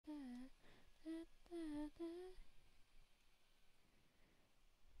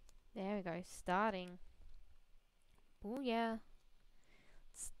we go. Starting. Oh yeah.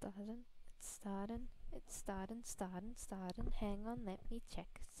 It's starting. It's starting. Hang on, let me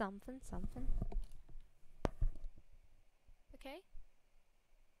check something. Okay.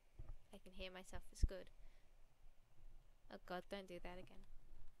 I can hear myself. It's good. Oh god, don't do that again.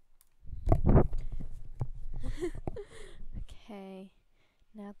 Okay.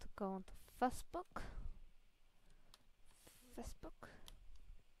 Now to go on to Facebook.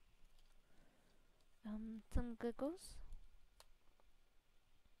 Some giggles.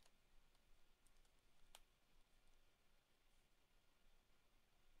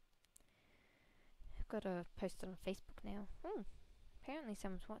 I've got to post it on Facebook now. Oh, apparently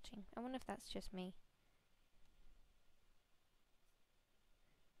someone's watching. I wonder if that's just me.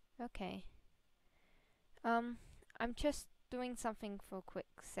 Okay. I'm just doing something for a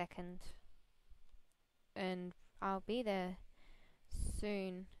quick second. And I'll be there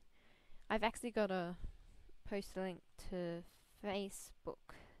soon. I've actually got to post a link to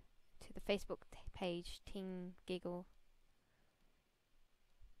Facebook, to the Facebook page, Team Giggle.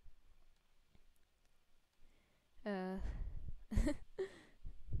 Here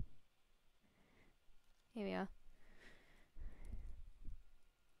we are.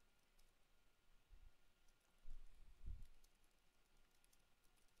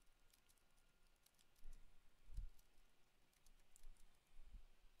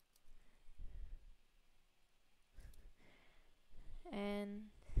 And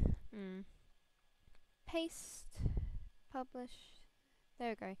paste, publish. There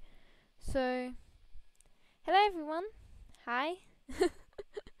we go. So, hello everyone. Hi.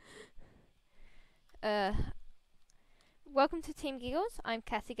 Welcome to Team Giggles. I'm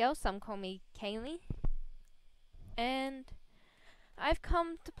Kassy Girl. Some call me Kaylee. And I've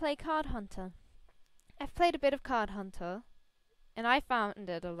come to play Card Hunter. I've played a bit of Card Hunter, and I found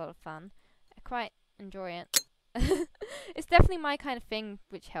it a lot of fun. I quite enjoy it. It's definitely my kind of thing,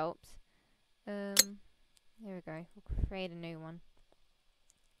 which helps. There we go. We'll create a new one.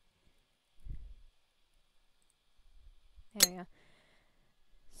 There we are.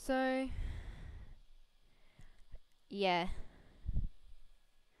 So, yeah.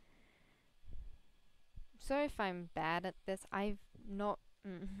 Sorry if I'm bad at this. I'm not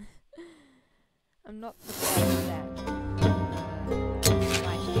the best at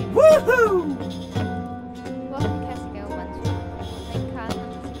woohoo! Welcome, Kassy Girl. Once you think Card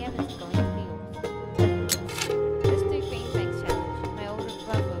Hunters again, it's going to be yours. Let's do Green Banks Challenge. My older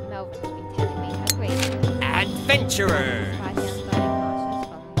brother Melvin's been telling me how great it is. Adventurer!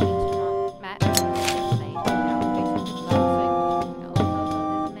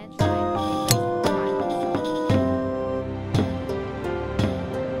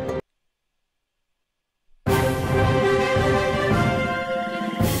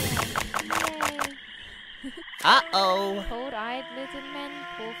 Uh-oh! Cold-eyed lizard men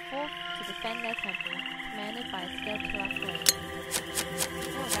pour forth to defend their temple, commanded by a scared giraffe lady.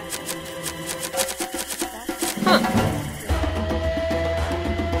 Oh, that's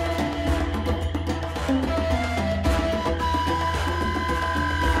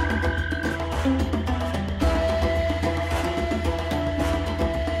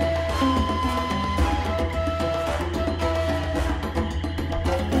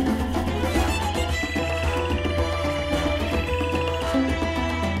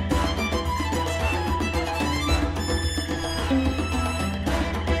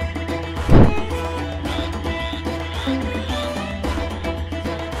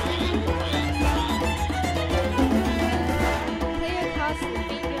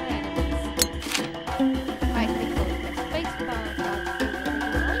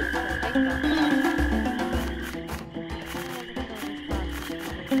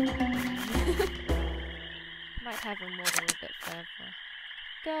have him water a bit further.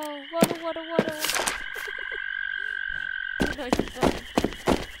 Go! Water! No, she's gone.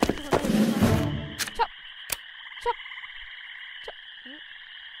 Chop! Chop!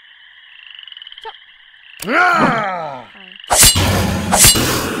 Chop! Fine.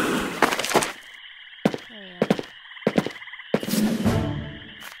 There we are.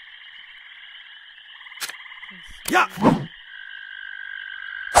 Yeah!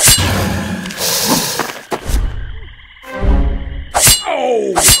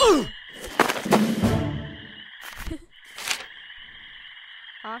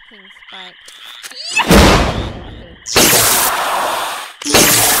 Arcing spike.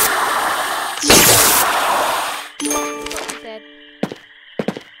 Dead.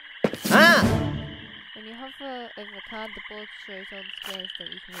 Ah! When you hover over a card, the board shows all the squares that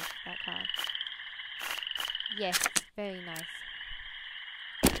you can use with that card. Yes, very nice.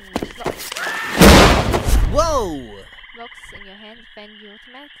 Whoa! Rocks in your hand defend you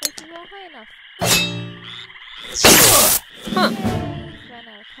automatically if you roll high enough. Huh. Yay! Ran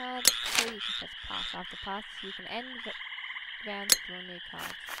out of cards, so you can press pass. After pass, you can end the round to draw new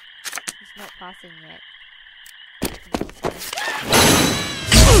cards. It's not passing yet.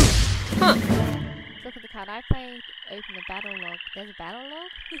 Huh. Look at the card I played. Open the battle log. There's a battle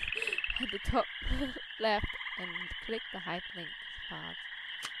log at the top left, and click the hyperlink cards.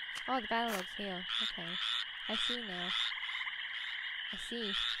 Oh, the battle log's here. Okay, I see now. I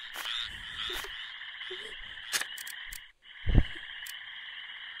see.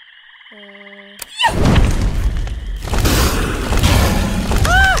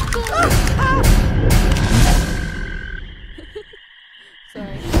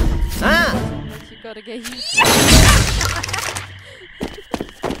 Sorry. Ah! But you gotta get used to the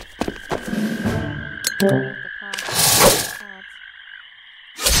cards.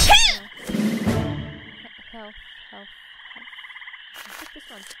 Health. What's this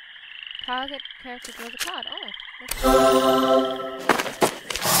one? Target character draws a card. Oh, let's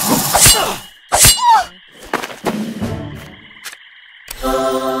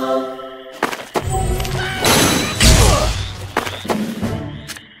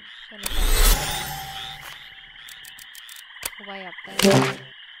way up there.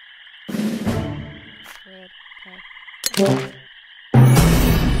 Weird. Okay.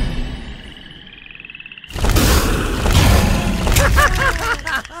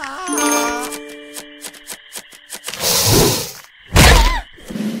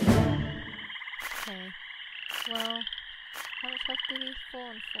 Okay. Well, how much health do we? 4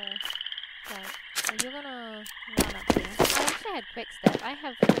 and 4. Right. So you're gonna run up here. I wish I had quick step. I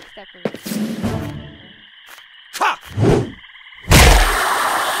have quick step already. Ha!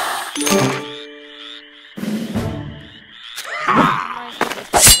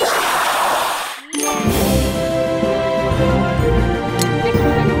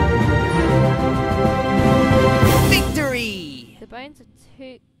 Victory! The bones of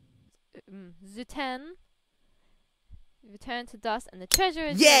Zutan return to dust, and the treasure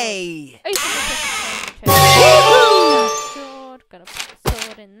is Yay! yours. Open the chest and treasure. Sword. Gotta put the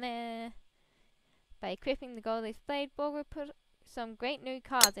sword in there. By equipping the gold leaf blade, Borgo put some great new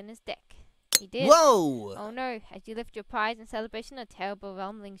cards in his deck. He did. Whoa! Oh no, as you lift your prize in celebration, a terrible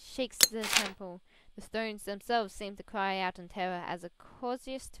rumbling shakes the temple. The stones themselves seem to cry out in terror as a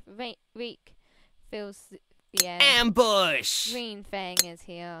cautious reek fills the air. Ambush! Green Fang is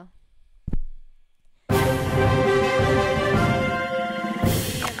here. Me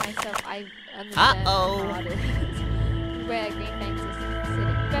and myself, I understand how hard it is. Where Green Fang is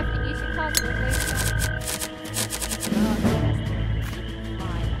sitting. Repping, use your cards with waste.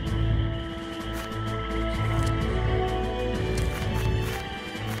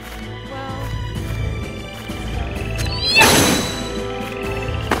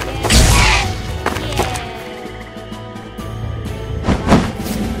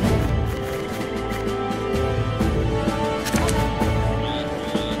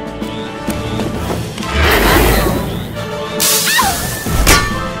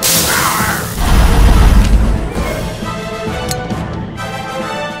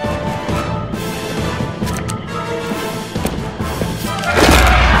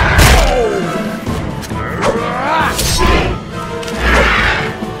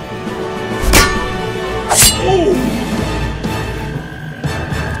 Oh,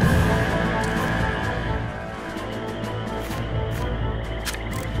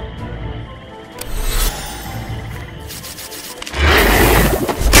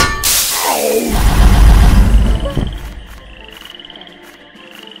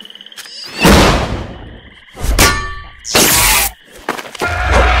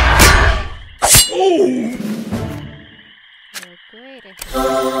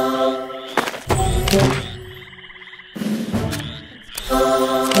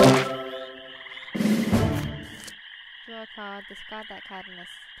 Draw a card, discard that card, and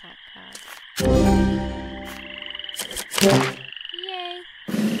attack card. Yay!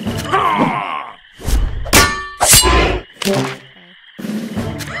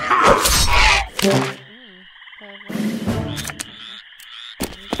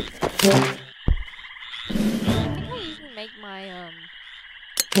 I think I usually make my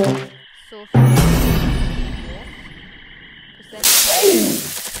sorcerer because then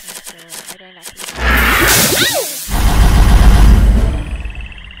I don't actually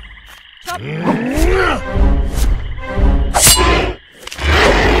chop.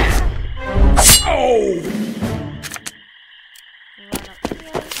 Run up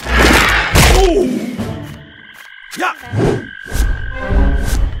here. Yeah!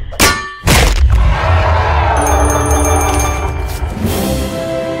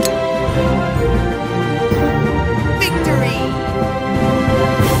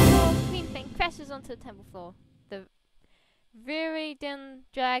 to the temple floor. The Viridian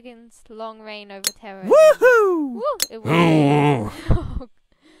Dragon's long reign over terror. Woohoo! Woo! It was.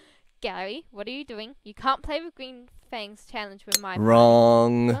 Gary, what are you doing? You can't play with Green Fang's challenge with my party.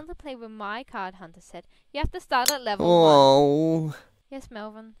 Wrong. You want to play with my card hunter said. You have to start at level 1. Oh. Yes,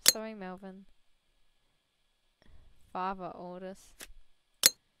 Melvin. Sorry, Melvin. Father orders.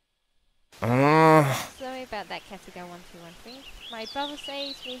 Sorry about that, Kassy Girl 1213. My brother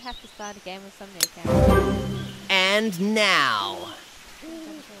says we have to start again with some new characters. And now.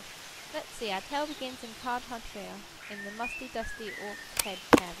 Let's see, our tale begins in Card Hunt Trail, in the musty, dusty Orc's Head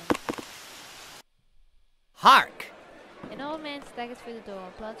Cavern. Hark. An old man staggers through the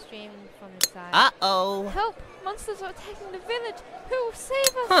door, blood streaming from his side. Uh-oh. Help! Monsters are attacking the village! Who will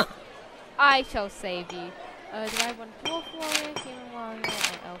save us? Huh. I shall save you. Do I want a dwarf warrior, human warrior,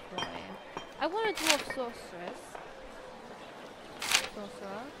 or elf warrior? I want a dwarf sorceress.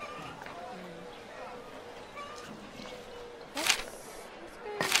 Sorcerer.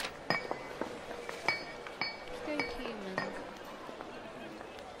 Let's go human.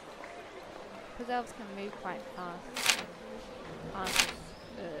 Because elves can move quite fast. Aren't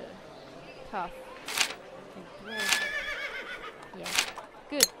tough. And dwarves. Yeah.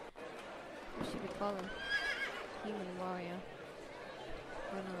 Good. What should we call him? Human warrior.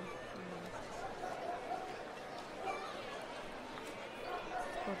 Oh no.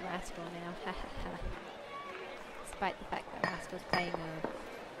 It's called Rascal now. Ha ha ha. Despite the fact that Rascal's playing a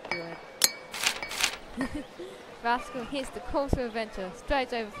druid. Rascal hears the call to adventure,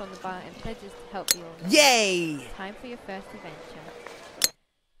 strides over from the bar and pledges to help you all. Yay! Time for your first adventure.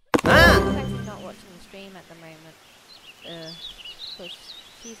 Ah! I'm actually not watching the stream at the moment. Because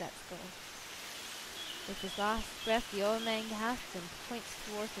she's at school. With his last breath, the old man gasps and points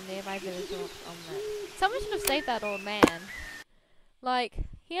towards the nearby village omelette. Someone should have saved that old man. Like,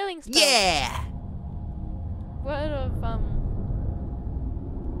 healing stuff. Yeah! Word of, I've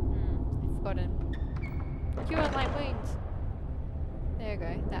forgotten. Cure light wounds. There you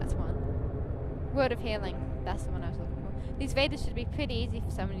go, that's one. Word of healing. That's the one I was looking for. These Vaders should be pretty easy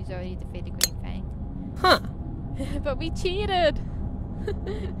for someone who's already defeated Green Fang. Huh. But we cheated!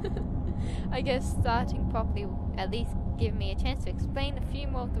 I guess starting properly will at least give me a chance to explain a few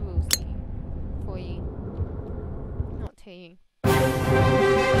more of the rules to you. For you. Not to you.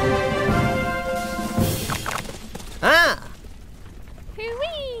 Ah!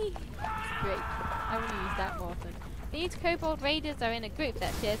 Hooey! Great. I want to use that more often. These Kobold Raiders are in a group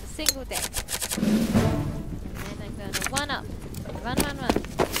that shares a single deck. And then I'm going to one up. Run, run, run.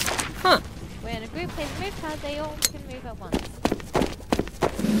 Huh. When a group plays a move card, they all can move at once.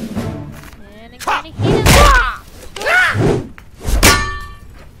 And I'm going to hit them.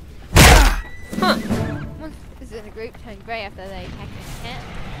 Once is in a group, turn grey after they attack and can't.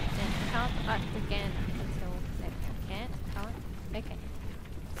 Then can't act again until they can't. Okay.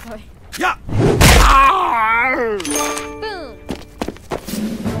 Sorry. Yeah. Boom!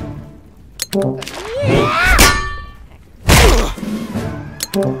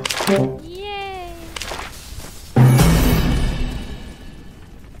 Yay!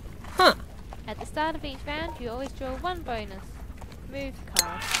 Huh. At the start of each round, you always draw one bonus move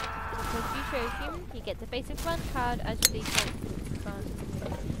card. Because you show a human, you get the basic one card as your default card.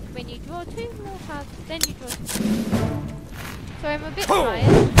 When you draw 2 more cards, then you draw 2. So I'm a bit tired.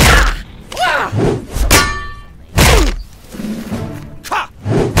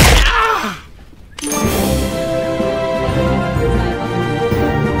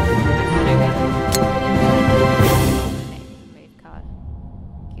 Move card.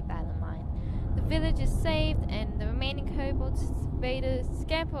 Keep that in mind. The village is saved and the remaining kobolds raiders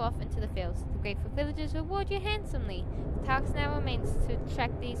scamper off into the fields. The grateful villagers reward you handsomely. The task now remains to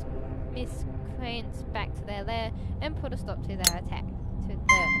track these miscreants back to their lair and put a stop to their attack.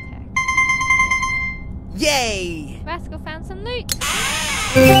 Yay! Rascal found some loot!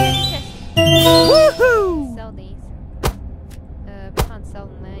 Woohoo! Sell these. We can't sell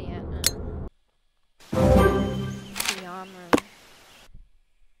them there yet. The armor.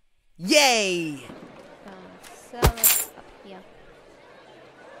 Yay! Sell it up here.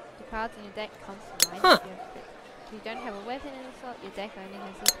 The cards in your deck come from mine. Huh. If you don't have a weapon in the slot, your deck only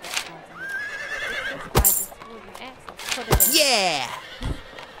has these cards in it. If this guy just pulled an axe, I'll put it in. Yeah!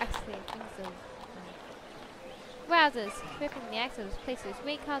 Actually, I think so. Wowzers! Equipping the axes places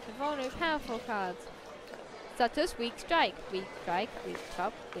weak cards with all new powerful cards. Such as weak strike, weak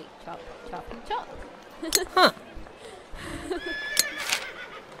chop, chop and chop. Huh.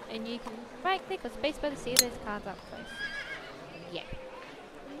 And you can right click or spacebar to see those cards up close. Yeah.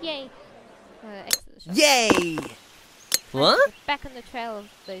 Yay! Exit the shop. Yay! What? Back on the trail of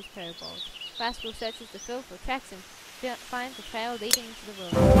those kobolds. Rascal searches the field for tracks and finds a trail leading into the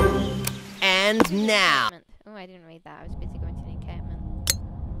wilderness. And now. Oh, I didn't read that. I was busy going to the encampment.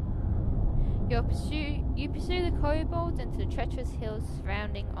 You pursue the kobolds into the treacherous hills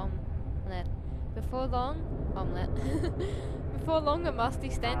surrounding Omelette. Before long, a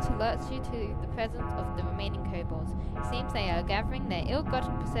musty stench alerts you to the presence of the remaining kobolds. It seems they are gathering their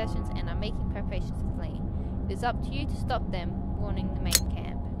ill-gotten possessions and are making preparations to flee. It is up to you to stop them, warning the main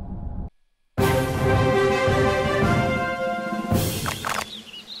camp.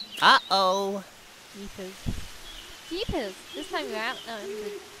 Uh-oh. Jeepers! This time you're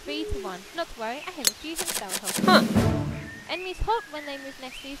outnumbered 3 to 1. Not to worry, I have a few hints that will help. Huh. Enemies halt when they move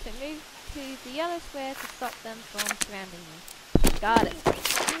next to you, so move to the yellow square to stop them from surrounding you. Got it.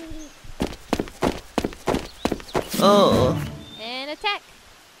 Oh. And attack!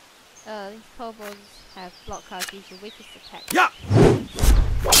 These kobolds have block cards, use your weakest attack. Yeah.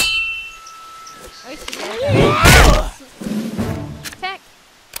 Attack!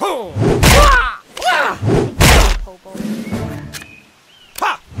 Oh. Kobold.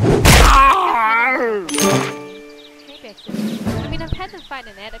 Maybe I should. I mean, I've had to fight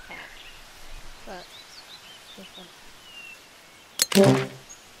an air attack, but different.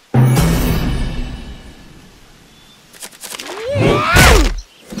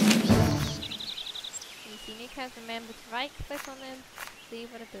 You see me can't remember to right click on them, see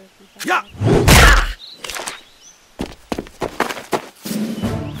what abilities I have.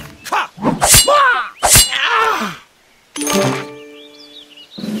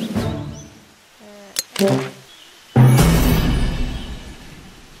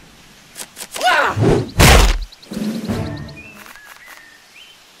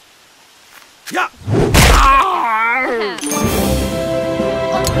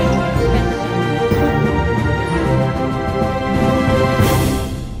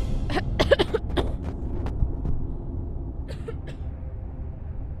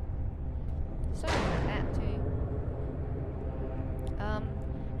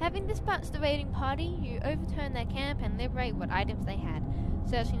 Having dispatched the raiding party, you overturn their camp and liberate what items they had.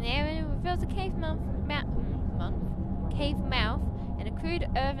 Searching the area reveals a cave mouth and a crude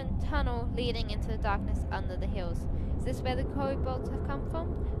earthen tunnel leading into the darkness under the hills. Is this where the kobolds have come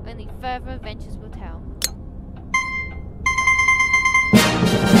from? Only further adventures will tell.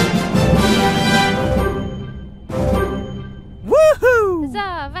 Woohoo!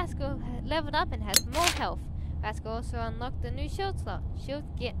 Huzzah! Rascal leveled up and has more health. Rascal also unlocked the new shield slot.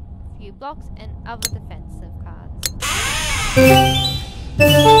 Shields get a few blocks and other defensive cards.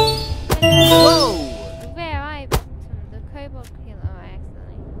 Whoa! Rare item, the kobold killer. Oh, I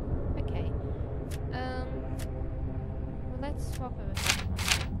accidentally. Okay. Well, let's swap over.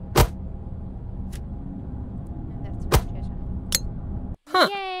 And that's my treasure. Huh.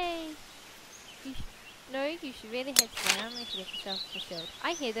 Yay! You should really head to the armory to get yourself a shield.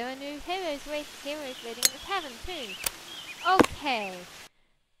 I hear there are new heroes waiting in the tavern too. Okay.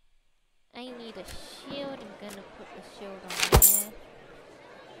 I need a shield. I'm gonna put the shield on there.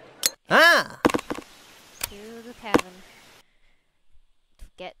 Ah! To the tavern. To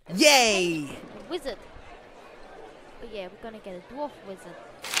get a Yay! wizard. Oh yeah, we're gonna get a dwarf wizard.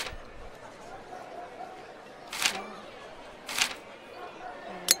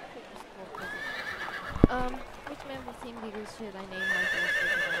 Which member of Team Eagles should I name my dwarf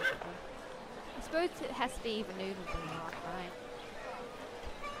wizard? I suppose it has to be either Noodles or not, right?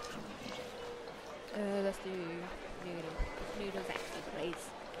 Let's do Noodles. Noodles actually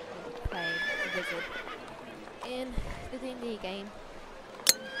play the wizard in the D&D game.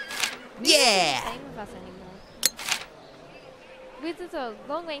 Yeah! Not playing with us anymore. Wizards are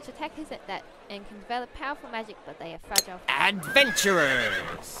long-range attackers and can develop powerful magic, but they are fragile.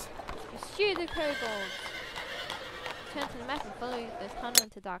 Adventurers! Pursue the kobolds. Turn to the map and follow the tunnel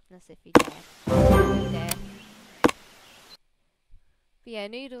into darkness if you dare. But yeah,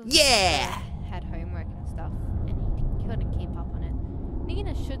 Noodles had homework and stuff, and he couldn't keep up on it.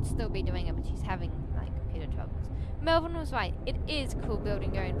 Nina should still be doing it, but she's having like computer troubles. Melvin was right. It is cool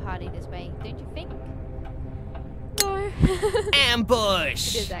building your own party this way, don't you think? No.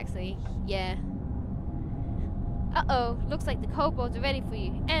 Ambush! It is actually, yeah. Uh-oh, looks like the kobolds are ready for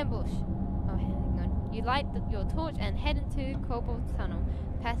you. Ambush! Oh, hang on. You light your torch and head into Kobold's tunnel.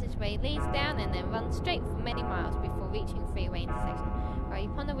 The passageway leads down and then runs straight for many miles before reaching a freeway intersection. While you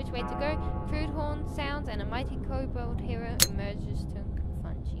ponder which way to go, crude horn sounds and a mighty kobold hero emerges to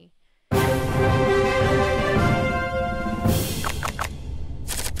confront you.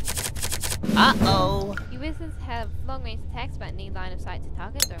 Uh-oh! You wizards have long-range attacks but need line of sight to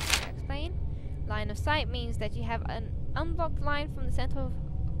target, don't want to explain. Line of sight means that you have an unblocked line from the center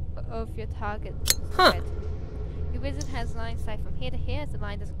of your target's Huh. spread. Your wizard has line of sight from here to here, as the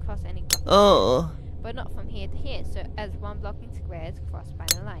line doesn't cross any blocking Oh. squares, but not from here to here, so as one blocking square is crossed by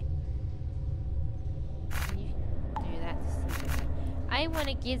the line. And you can do that to see it. I want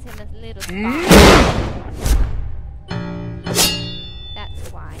to give him a little spot.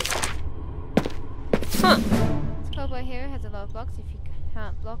 That's why. Huh. This cobra here has a lot of blocks. If you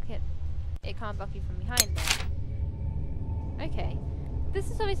can't block it, it can't block you from behind there. Okay. This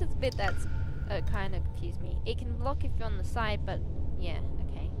is obviously the bit that's kind of confused me. It can block if you're on the side, but yeah,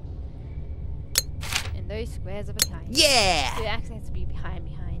 okay. And those squares are behind. So it Yeah. actually has to be behind.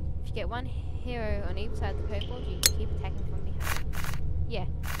 If you get one hero on either side of the kobold, you can keep attacking from behind. Yeah.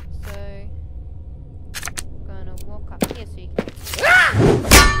 So I'm gonna walk up here so you can.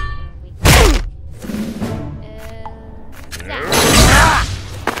 Zap.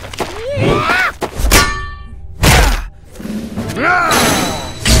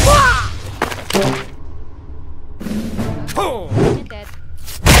 Oh. You're dead.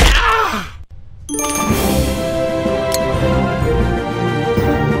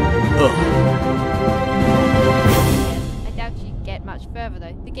 I doubt you get much further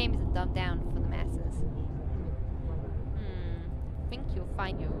though. The game isn't dumbed down for the masses. I think you'll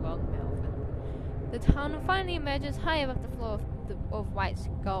find your wrong, Melvin. The tunnel finally emerges high above the floor of White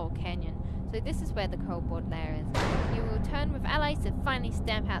Skull Canyon. So this is where the kobold lair is. You will return with allies to finally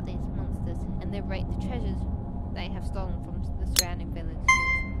stamp out these monsters and liberate the treasures they have stolen from the surrounding villages.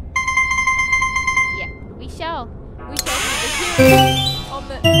 Yeah, we shall. We shall be the heroes of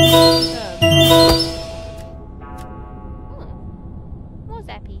the earth. More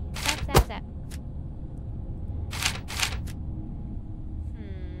zappy. Zap.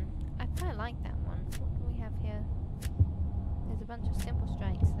 I quite like that one. What do we have here? There's a bunch of simple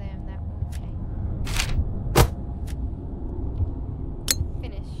strikes there and that one. Okay.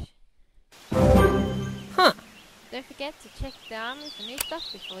 Finish. Huh. Don't forget to check the armors and new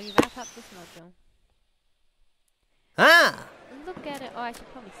stuff before you wrap up this module. Ah. Look at it. Oh, I should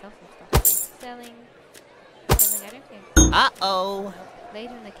probably sell some stuff. Selling. I don't think. Uh-oh.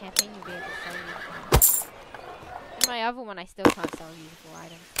 Later in the campaign, you'll be able to sell usable. In my other one, I still can't sell usable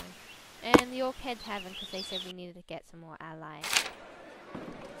items. So. And the Orc Head Tavern, because they said we needed to get some more allies.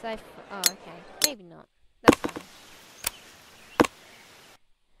 So oh, okay. Maybe not. That's fine.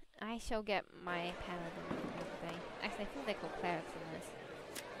 I shall get my paladin another day. Actually, I think they're called clerics in this.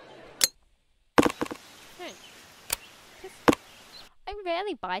 I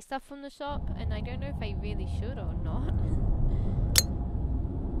rarely buy stuff from the shop, and I don't know if I really should or not.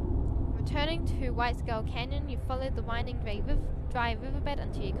 Returning to White Skull Canyon, you follow the winding dry riverbed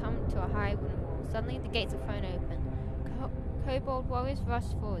until you come to a high wooden wall. Suddenly, the gates are thrown open. Kobold warriors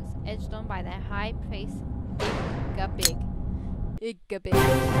rush forwards, edged on by their high priest, Igabig.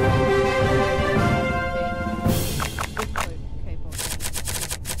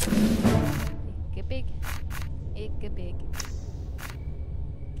 Igabig.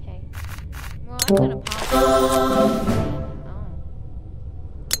 Okay. Well, I'm gonna pass.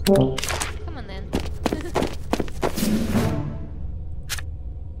 Oh. Come on then.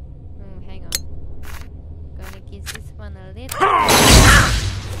 Oh, hang on. Gonna give this one a little.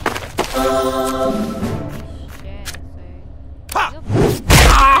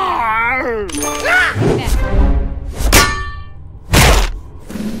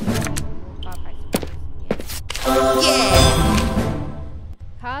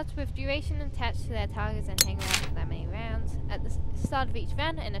 Cards with duration attached to their targets and hang around for that many rounds. At the start of each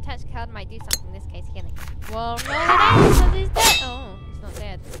round, an attached card might do something, in this case healing. Well, no it ain't, because he's dead! Oh, he's not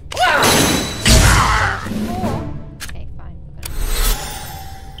dead. Okay, fine, okay.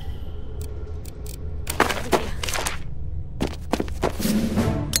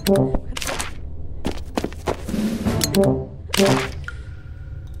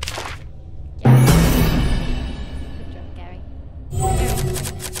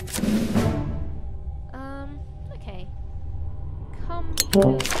 Come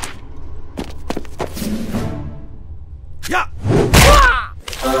to... Yeah.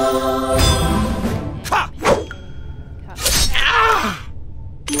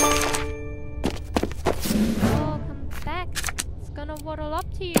 Oh, come back. It's gonna waddle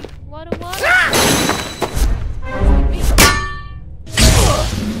up to you. Waddle. No,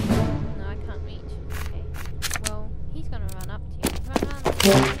 I can't reach. Okay. Well, he's gonna run up to you. Run.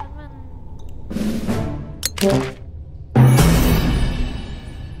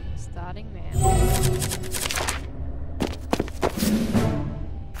 Starting round.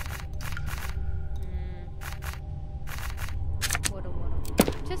 Waddle.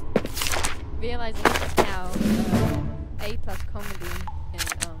 Just realizing how A+ comedy and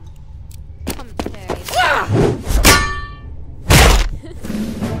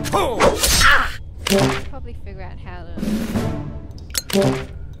Probably figure out how to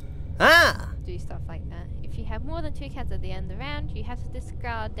do stuff like that. If you have more than 2 cats at the end of the round, you have to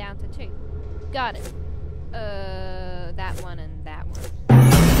discard down to 2. Got it. That one and that one.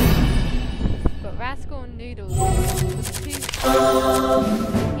 But Rascal and Noodles are the 2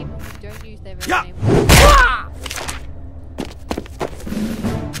 people who don't use their real name.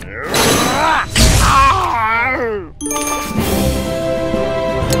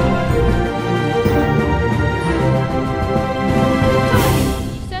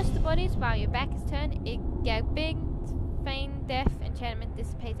 You search the bodies while your back is turned. A big, feign death enchantment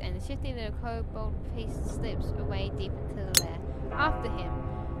dissipates, and the shifty little kobold piece slips away deep into the lair. After him.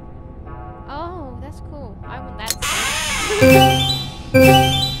 Oh, that's cool. I want that.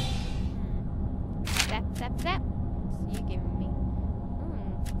 Zap, zap, zap. You giving me?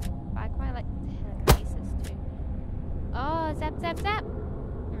 I quite like telekinesis too. Oh, zap, zap, zap.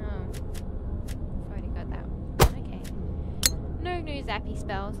 Oh, already got that one. Okay. No new zappy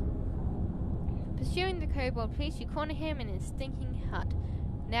spells. Pursuing the kobold police, you corner him in his stinking hut.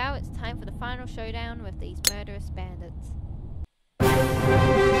 Now it's time for the final showdown with these murderous bandits.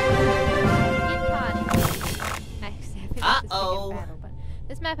 Battle, but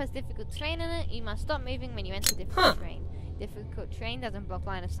this map has difficult terrain in it. You must stop moving when you enter difficult terrain. Difficult terrain doesn't block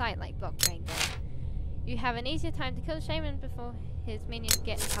line of sight like block terrain does. You have an easier time to kill the shaman before his minions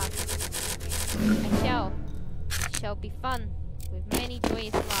get past him. It shall be fun with many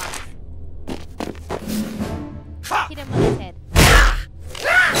joyous laughs. Hit him on his head.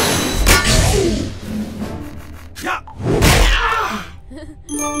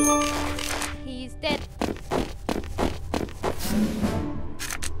 He's dead.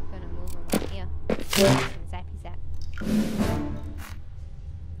 Gonna move him right here. Zappy zap.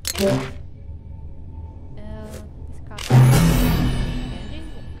 This card. Yeah, do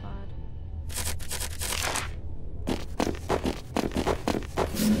what card?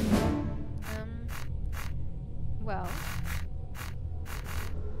 Well.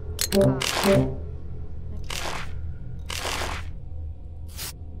 Okay.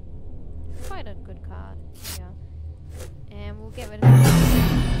 Quite a good card. Yeah. And we'll get rid of it.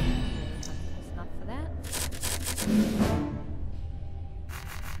 That's enough for that.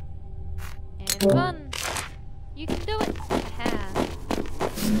 And run! You can do it! Aha!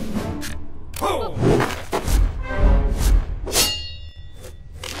 Oh.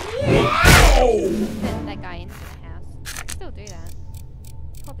 Set that guy into the house. Still do that.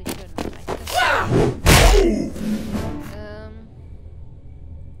 Probably shouldn't, but I still.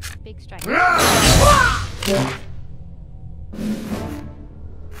 Big strike.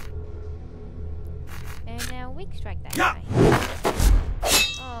 And now weak strike that guy.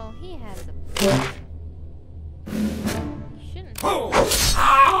 Oh, he has a. He shouldn't. Guy.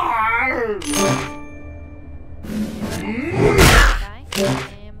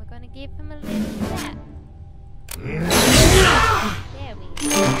 And we're gonna give him a little zap. There we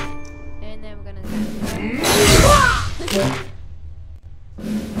go. And then we're gonna zap.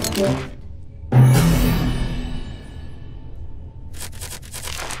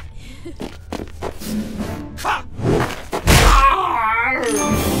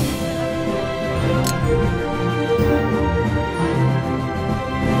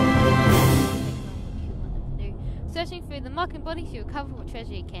 Searching through the muck and bodies, you recover what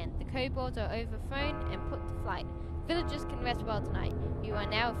treasure you can. The kobolds are overthrown and put to flight. Villagers can rest well tonight. You are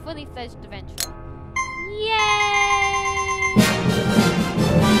now a fully fledged adventurer. Yay!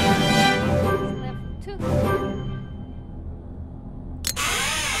 Level 2.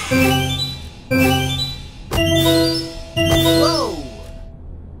 Whoa!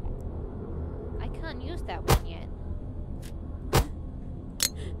 I can't use that one yet.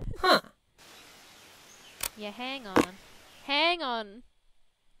 Huh. Yeah, hang on. Hang on!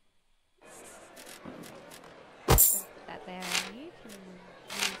 Put that there, and you can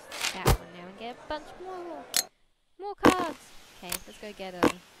use that one now and get a bunch more cards! Okay, let's go get a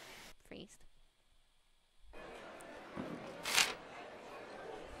priest.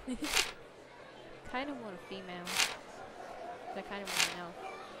 Kind of want a female. But I kind of want an elf.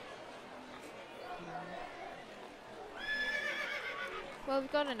 Well,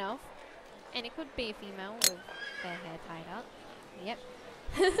 we've got an elf. And it could be a female with their hair tied up. Yep.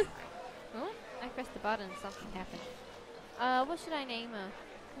 Oh, I pressed the button and something happened. What should I name her?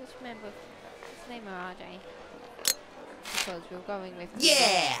 Let's name her RJ. Because we're going with...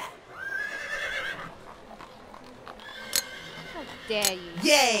 Yeah! How dare you?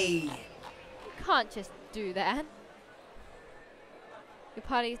 Yay! You can't just do that. Your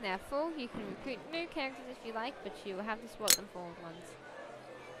party is now full. You can recruit new characters if you like, but you will have to swap them for old ones.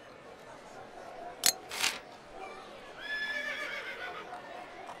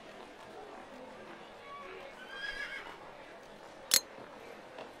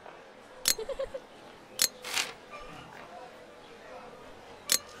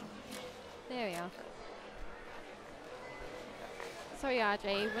 Sorry, RJ.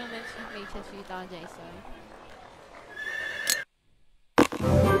 It wouldn't let me just use RJ, so.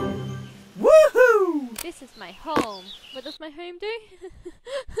 Woohoo! This is my home. What does my home do?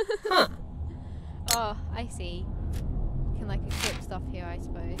 Huh. Oh, I see. You can like equip stuff here, I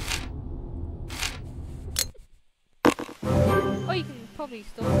suppose. Or you can probably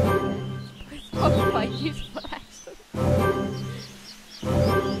store stuff there. It's probably quite useful, actually.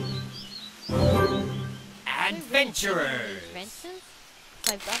 Adventurers! Adventures?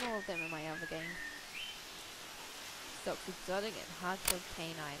 'Cause I've done all of them in my other game. Stocks exotic and hard to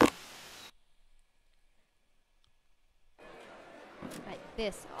obtain items. Like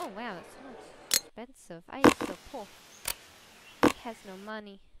this. Oh wow, that's so expensive. I am so poor. He has no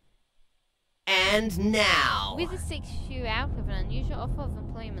money. And now, Wizard seeks you out with an unusual offer of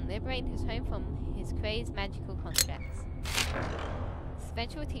employment, liberating his home from his crazed magical contracts. This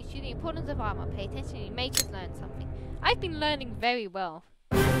adventure will teach you the importance of armor. Pay attention, you may just learn something. I've been learning very well.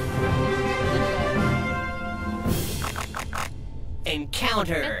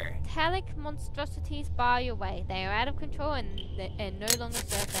 encounter. Metallic monstrosities bar your way. They are out of control and no longer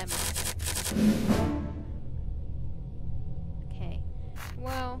serve their master. Okay.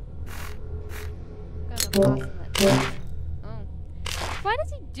 Well, I'm gonna pass on that. Oh. Why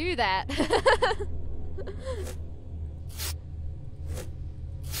does he do that?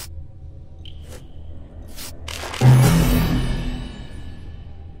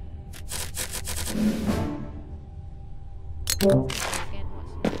 Again,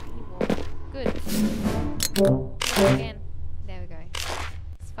 what's my keyboard? Good. Again. There we go.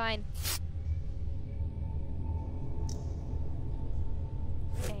 It's fine.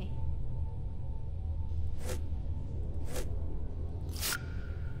 Okay.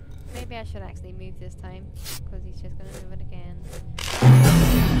 Maybe I should actually move this time, because he's just gonna move it again.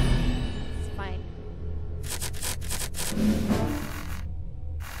 It's fine.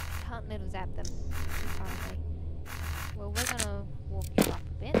 Can't little zap them, apparently. Well, we're gonna walk you up a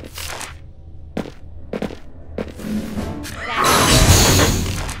bit. Zap.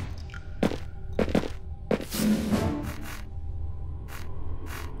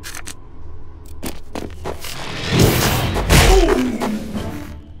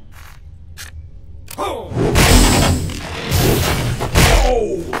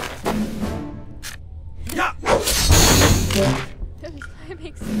 That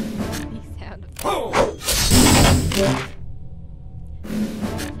makes funny sound effects.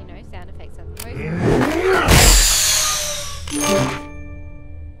 You know, sound effects are the most.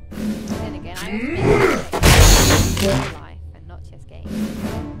 Then again, I also make sound effects in real life and not just games.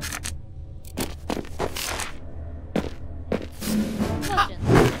 Legend.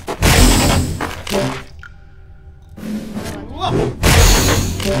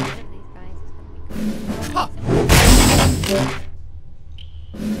 These guys is gonna be good.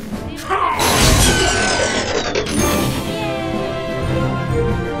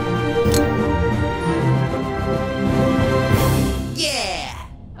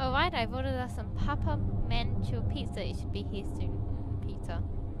 Alright, I've ordered us some peppermint pizza. It should be here soon. Pizza.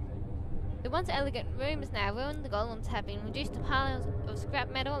 The once elegant room is now ruined. The golems have been reduced to piles of scrap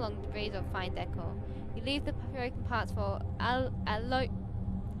metal along the debris of fine decor. You leave the broken parts for Alonso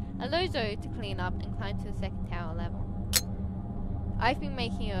to clean up and climb to the second tower level. I've been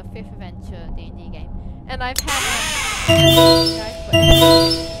making a 5th adventure D&D game, and I've had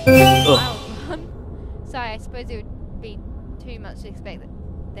wild run. Sorry, I suppose it would be too much to expect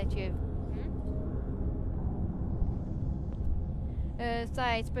that you've.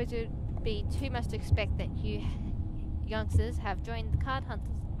 Sorry, I suppose it would be too much to expect that you youngsters have joined the Card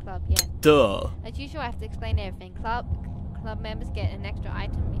Hunters Club yet. Duh. As usual, I have to explain everything. Club members get an extra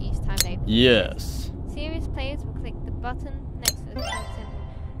item each time they. Yes. Serious players will click the button next to the card symbol.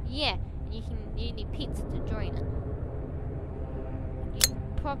 Yeah, you need pizza to join it. You can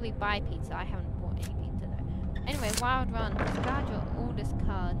probably buy pizza. I haven't bought any pizza though. Anyway, Wild Run. Discard your oldest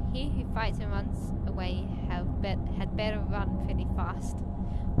card. He who fights and runs away had better run pretty fast.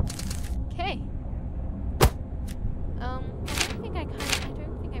 Okay. I don't think I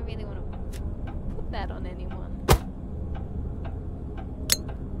really want to put that on anyone.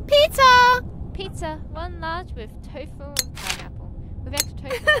 Pizza! Pizza, one large with tofu and pineapple. With extra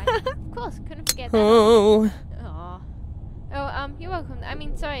tofu, right? Of course, couldn't forget that. Oh. Aww. Oh, you're welcome. I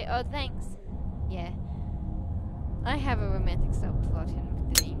mean, sorry. Oh, thanks. Yeah. I have a romantic subplot in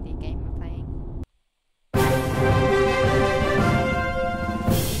the D&D game we're playing.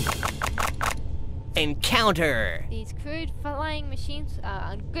 Encounter. These crude flying machines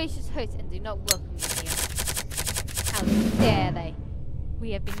are ungracious hosts and do not welcome you here. How dare they?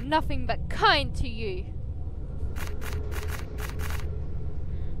 We have been nothing but kind to you.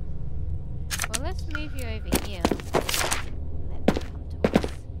 let's move you over here. Let them come to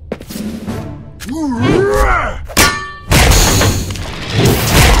us.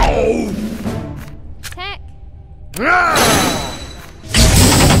 Attack!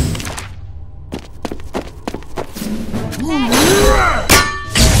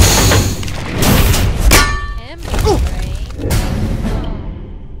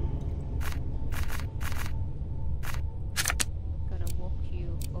 Gonna walk you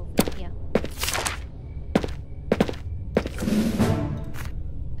over here.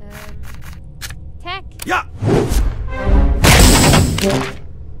 Attack! Yeah.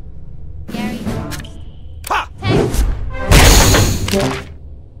 Gary fast. Ha.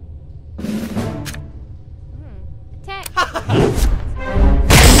 Attack! Attack!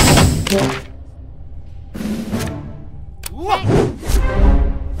 Whoa.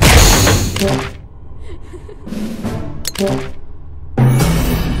 I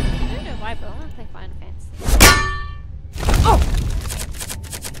don't know why, but I want to play Final Fantasy. Oh.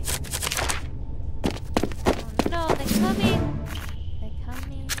 Oh no, they're coming! They're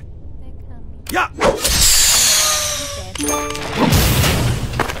coming. They're coming. Yeah. He's dead. No.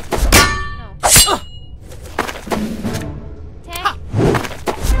 Attack!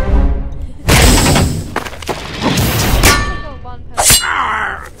 Go one person.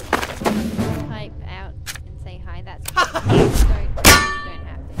 Type out and say hi. That's don't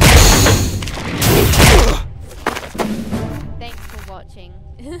have to. Thanks for watching.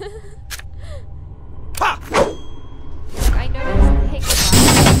 Ha. Like, I know it's taken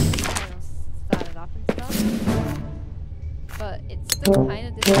a while to start it up and stuff, but it's still kind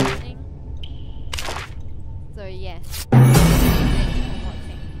of disappointing. So yeah, thanks for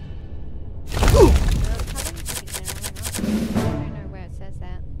watching. I don't know where it says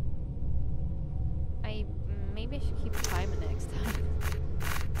that. Maybe I should keep a timer next time.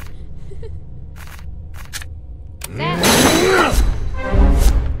 That.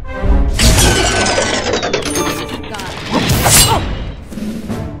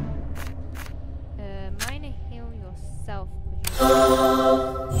 Minor heal yourself.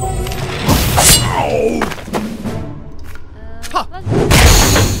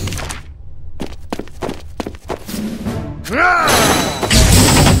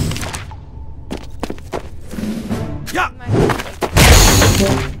 Yeah.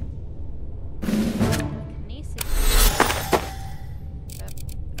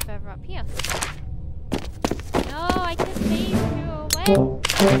 Further up here. No, I just made you away. I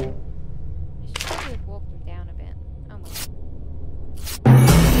should probably have walked them down a bit. Oh well.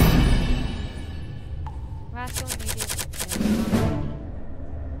 Rascal needed.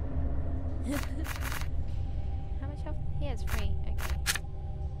 How much health? Yeah, it's free. Okay.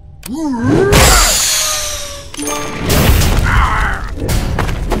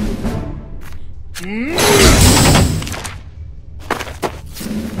 You're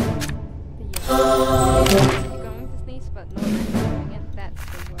going to sneeze, but not actually doing it. That's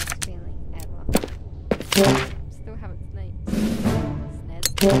the worst feeling ever. Still haven't sneezed.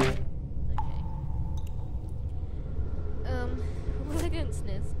 Okay. Well, I didn't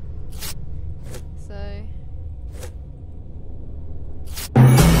sneeze. So.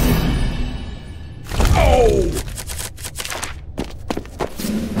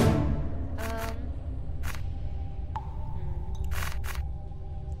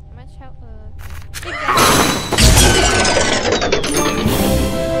 How much help?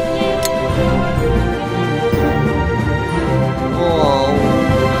 Oh,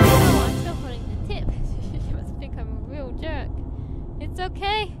 I'm still holding the tip. You must think I'm a real jerk. It's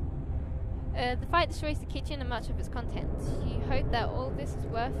okay. The fight destroys the kitchen and much of its contents. You hope that all this is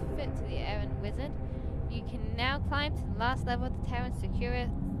worth it to the errant wizard. You can now climb to the last level of the tower and secure it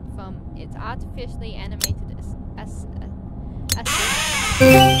from its artificially animated stuff.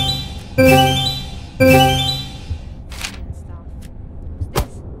 What's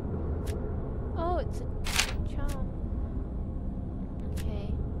this? Oh, it's a charm. Okay.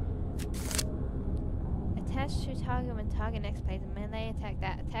 Attached to target when target next plays a melee attack.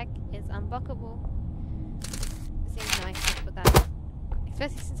 That attack is unblockable. Seems nice to put that.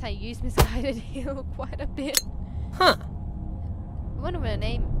 Especially since I use misguided heal quite a bit. Huh. I wonder what her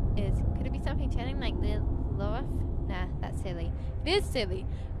name is. Could it be something chanting like Laura? Nah, that's silly. It is silly.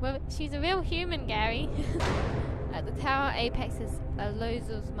 Well, she's a real human, Gary. At the tower apex is a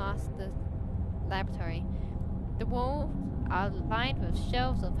Lozer's master's laboratory. The walls are lined with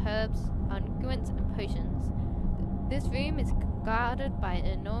shelves of herbs, unguents, and potions. This room is guarded by an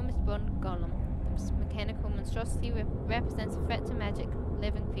enormous bronze golem. This mechanical monstrosity represents a threat to magic,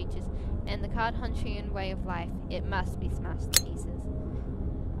 living creatures, and the card Huntrian way of life. It must be smashed to pieces.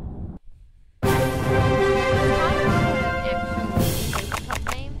 Top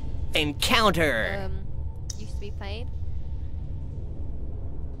name. Encounter. Used to be played.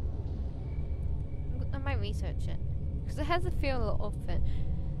 I might research it because it has a feel of it.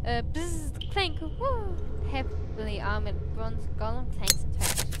 Bzzz, clank, woo! Heavily armored bronze golem clanks and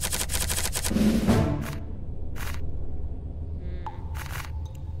tracks.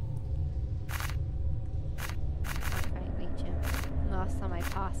 I can't reach him. Last time I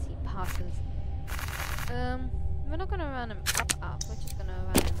pass, he passes. We're not gonna run him up. We're just gonna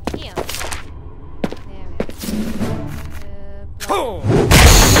run him here. There we go.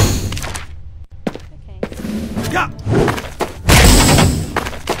 Okay. Yeah.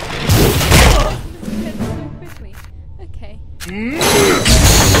 So quickly. Okay.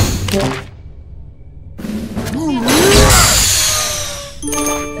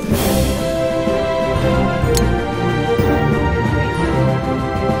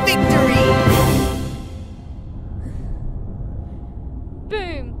 Victory.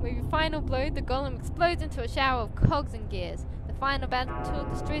 Boom! With your final blow, the golem explodes into a shower of cogs and gears. The final battle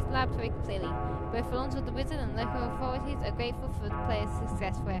destroys the laboratory completely. Both Alonso the Wizard and local authorities are grateful for the player's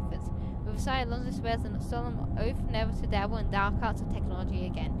successful efforts. With a sigh, Alonso swears a solemn oath never to dabble in dark arts of technology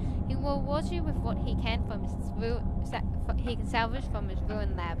again. He will reward you with what he can he can salvage from his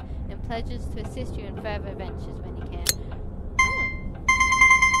ruined lab, and pledges to assist you in further adventures when he can.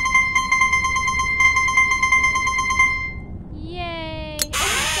 Yay!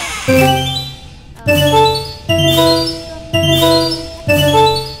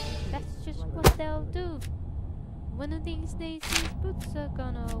 That's just what they'll do. One of these days, these boots are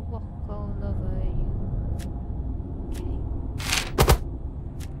gonna walk all over you.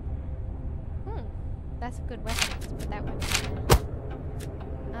 Okay. That's a good weapon. Let's put that weapon in.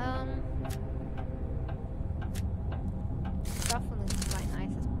 Shuffling is quite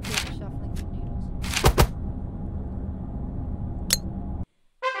nice. Let's put shuffling for noodles.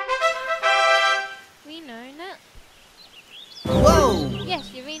 Reno nut. Whoa. Yes,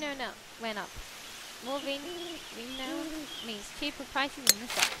 your Reno nut went up. More Reno means cheaper prices in the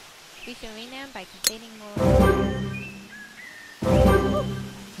shop. Boost your Reno by completing more.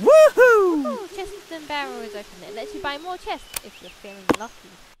 Woohoo! Oh, chest and barrel is open. It lets you buy more chests if you're feeling lucky.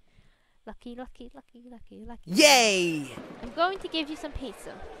 Lucky. Yay! I'm going to give you some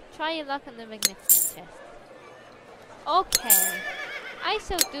pizza. Try your luck on the magnificent chest. Okay. I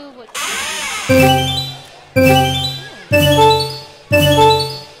shall do what you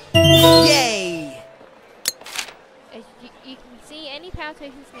Yay! As you can see any power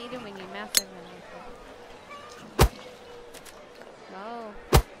tokens needed when you mouse over an item. Oh.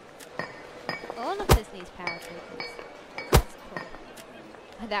 All of this needs power tokens. That's cool.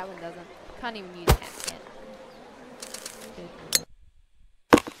 That one doesn't. Can't even use cats yet. Good.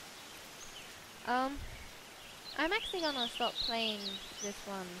 I'm actually gonna stop playing this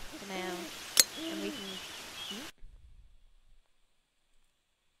one for now. And we can...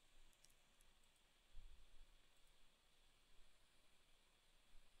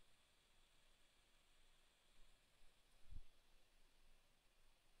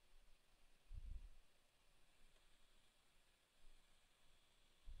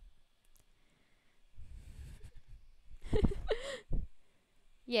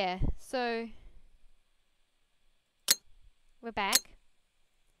 Yeah, so we're back.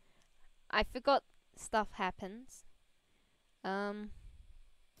 I forgot stuff happens. We're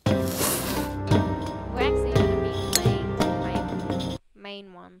actually gonna be playing my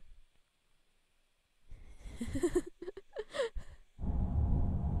main one.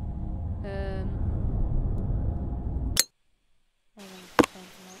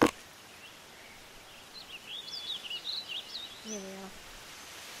 Here we are.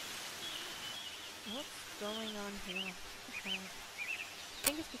 What's going on here? Okay. I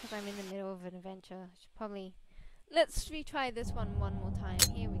think it's because I'm in the middle of an adventure. I should probably... Let's retry this one more time.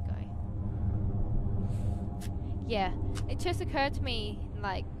 Here we go. Yeah, it just occurred to me,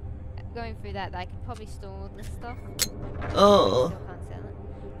 like, going through that I could probably store all this stuff. Oh. Still can't sell it.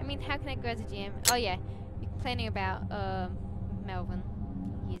 I mean, how can I grow as a GM? Oh yeah, you're complaining about, Melvin.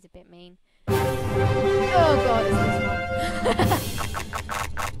 He's a bit mean. Oh god, it's this one.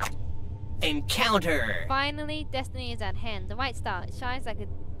 Encounter. Finally, destiny is at hand. The white star, it shines like a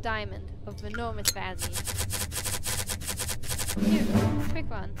diamond of enormous value. Here, quick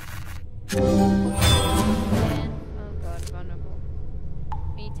run. And, oh god, vulnerable.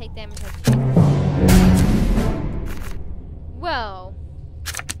 When you take damage, well,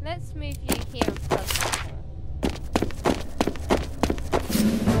 let's move you here and plug that.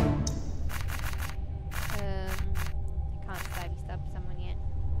 I can't stabby stab someone yet.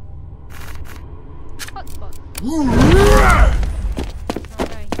 Oh no,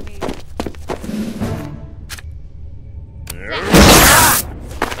 he moved.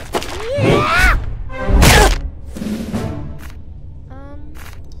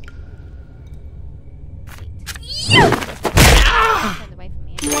 Turned away from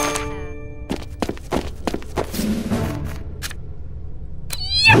me.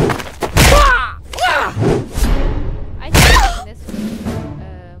 I think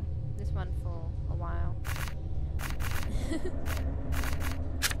this one for a while.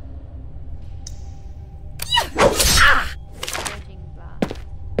 Surging blast.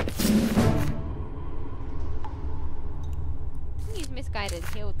 I can use misguided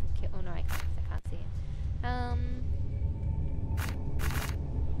heal to kill. Oh no, I can't see it.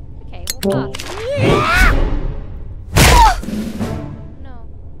 Okay, we'll pass. No.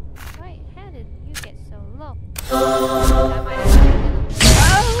 Wait, how did you get so low? That might have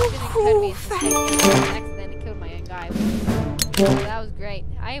been an accidentally killed my own guy. So that was great.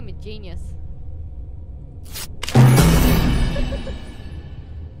 I am a genius.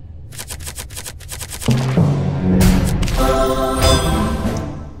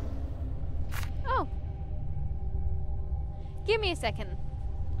 Oh. Give me a second.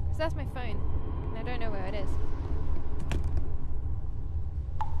 Because that's my phone. And I don't know where it is.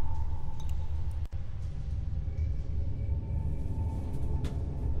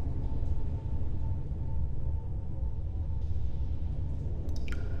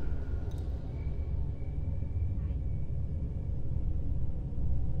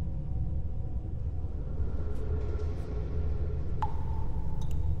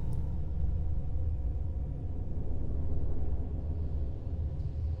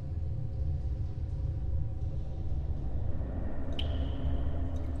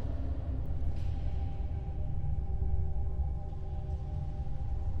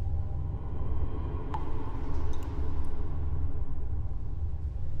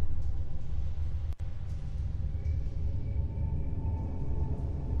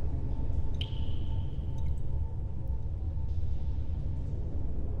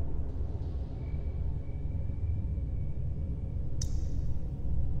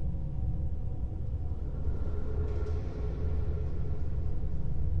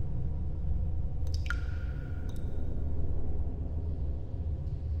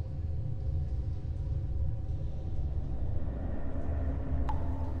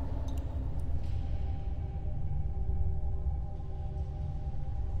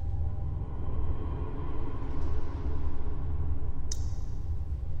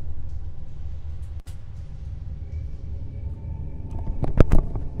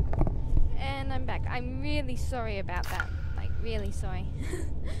 I'm back. I'm really sorry about that. Like, really sorry.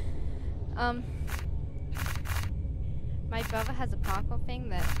 My brother has a parkour thing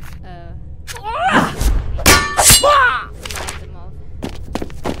that, reminds him of.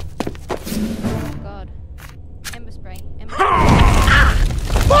 Oh god. Ember spray. Ember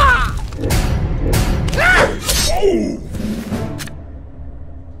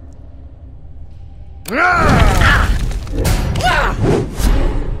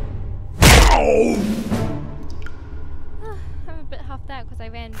I'm a bit huffed out because I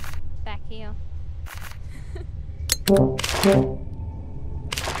ran back here. Oh, there we go.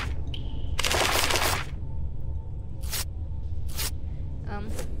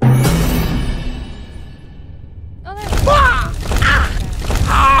 I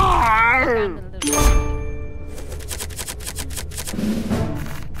found a little.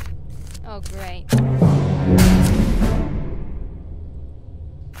 Oh, great.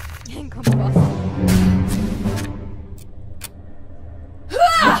 Compost.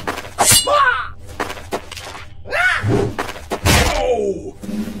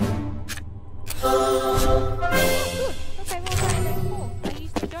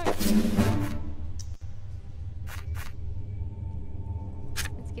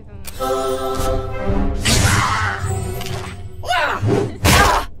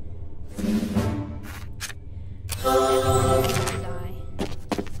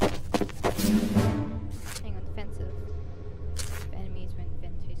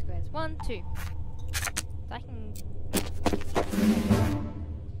 One, two. So I can.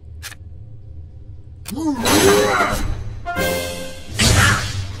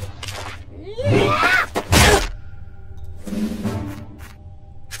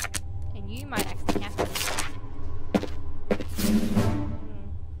 And you might actually have to.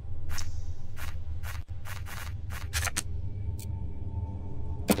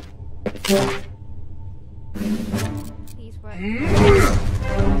 Please work.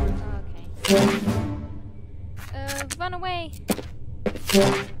 Run away!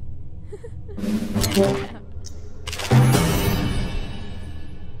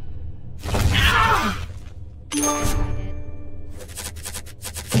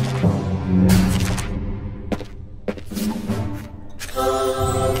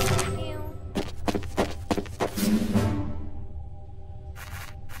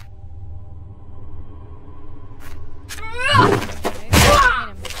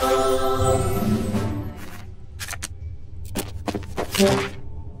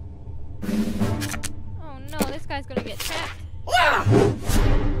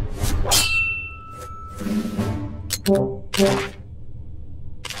 Okay,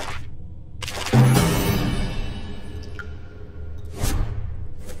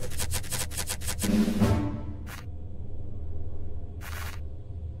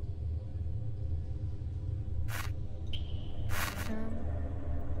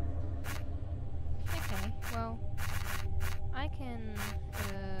 well, I can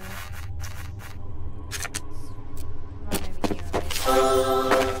run over here a bit.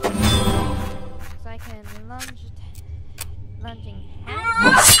 So I can lunging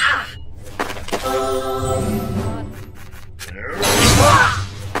hat.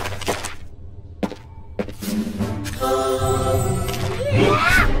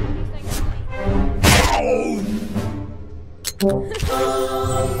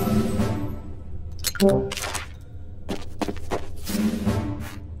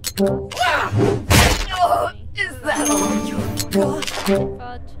 Is that all you've got?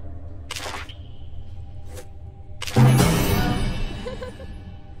 Fudge.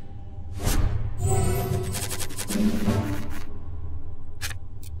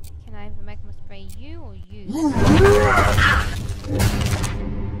 Can I either make them spray you or you?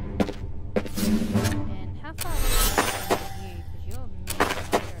 And how far away is you?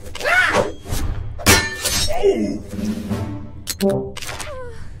 Because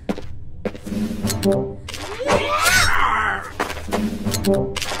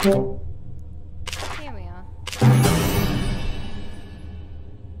you're Here we are.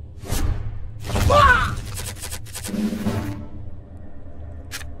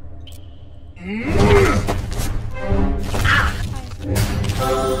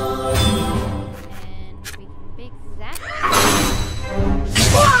 And we can big zap.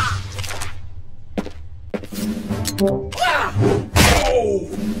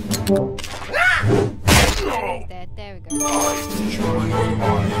 He's dead. There we go.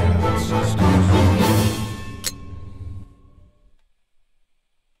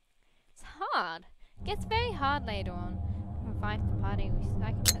 It's hard. It gets very hard later on. Revive the party.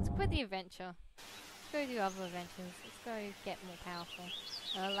 Let's quit the adventure. Let's go do other adventures. Let's go get more powerful.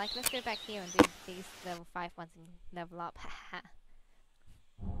 Like, let's go back here and do these level 5 ones and level up.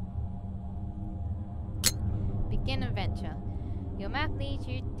 Begin adventure. Your map leads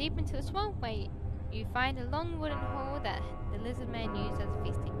you deep into a swamp where you find a long wooden hall that the lizard man used as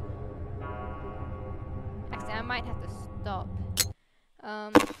feasting. Actually, I might have to stop.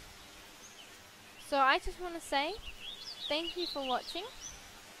 So I just want to say thank you for watching.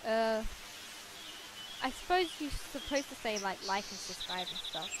 I suppose you're supposed to say like and subscribe and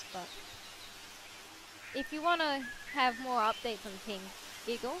stuff, but if you want to have more updates on Team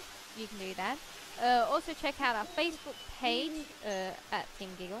Giggle, you can do that. Also check out our Facebook page at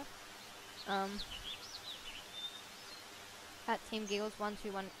Team Giggle. At Team Giggles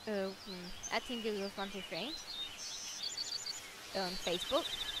 121 at Team Giggles 123 on Facebook.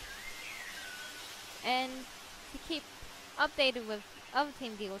 And to keep updated with other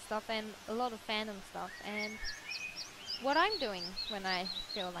Team Giggle stuff and a lot of fandom stuff and what I'm doing when I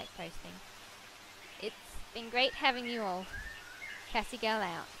feel like posting. It's been great having you all. Kassy Gal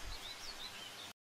out.